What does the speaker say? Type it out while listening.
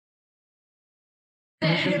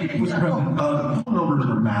The poll numbers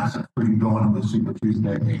are massive for you going into Super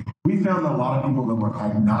Tuesday. We found that a lot of people that were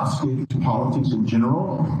agnostic to politics in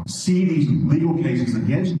general see these legal cases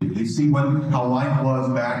against you. They see how life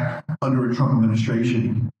was back under a Trump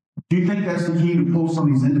administration. Do you think that's the key to pull some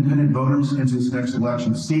of these independent voters into this next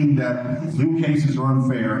election, seeing that legal cases are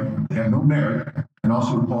unfair, they have no merit, and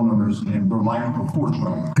also the poll numbers and were life before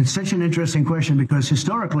Trump? It's such an interesting question because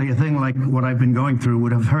historically, a thing like what I've been going through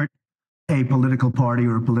would have hurt a political party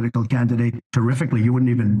or a political candidate terrifically. You wouldn't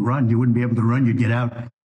even run. You wouldn't be able to run. You'd get out.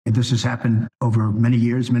 And this has happened over many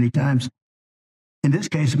years, many times. In this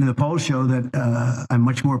case, I mean, the polls show that I'm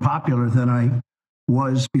much more popular than I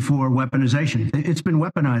was before weaponization. It's been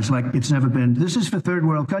weaponized like it's never been. This is for third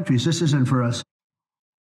world countries. This isn't for us.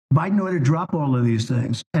 Biden ought to drop all of these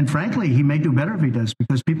things. And frankly, he may do better if he does,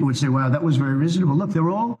 because people would say, wow, that was very reasonable. Look, they're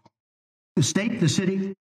all, the state, the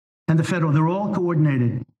city, and the federal, they're all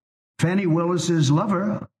coordinated. Fani Willis's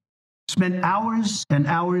lover spent hours and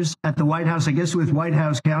hours at the White House, I guess with White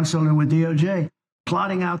House counsel and with DOJ,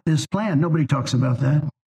 plotting out this plan. Nobody talks about that.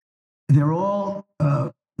 They're all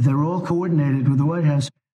coordinated with the White House.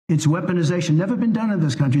 It's weaponization. Never been done in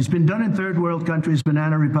this country. It's been done in third world countries,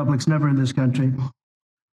 banana republics, never in this country.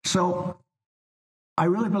 So I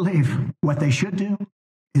really believe what they should do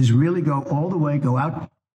is really go all the way, go out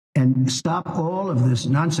and stop all of this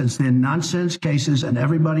nonsense. They're nonsense cases and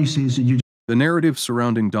everybody sees it. The narrative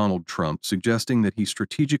surrounding Donald Trump suggesting that he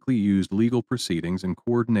strategically used legal proceedings in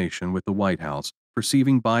coordination with the White House,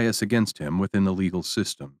 perceiving bias against him within the legal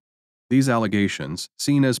system. These allegations,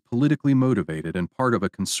 seen as politically motivated and part of a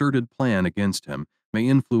concerted plan against him, may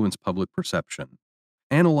influence public perception.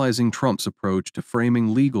 Analyzing Trump's approach to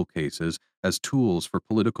framing legal cases as tools for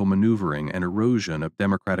political maneuvering and erosion of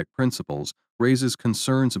democratic principles raises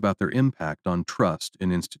concerns about their impact on trust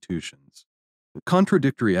in institutions.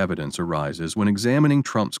 Contradictory evidence arises when examining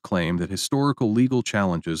Trump's claim that historical legal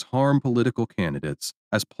challenges harm political candidates,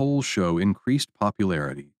 as polls show increased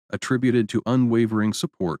popularity, attributed to unwavering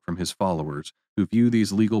support from his followers who view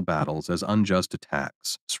these legal battles as unjust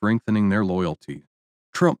attacks, strengthening their loyalty.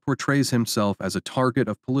 Trump portrays himself as a target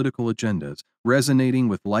of political agendas, resonating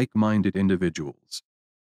with like-minded individuals.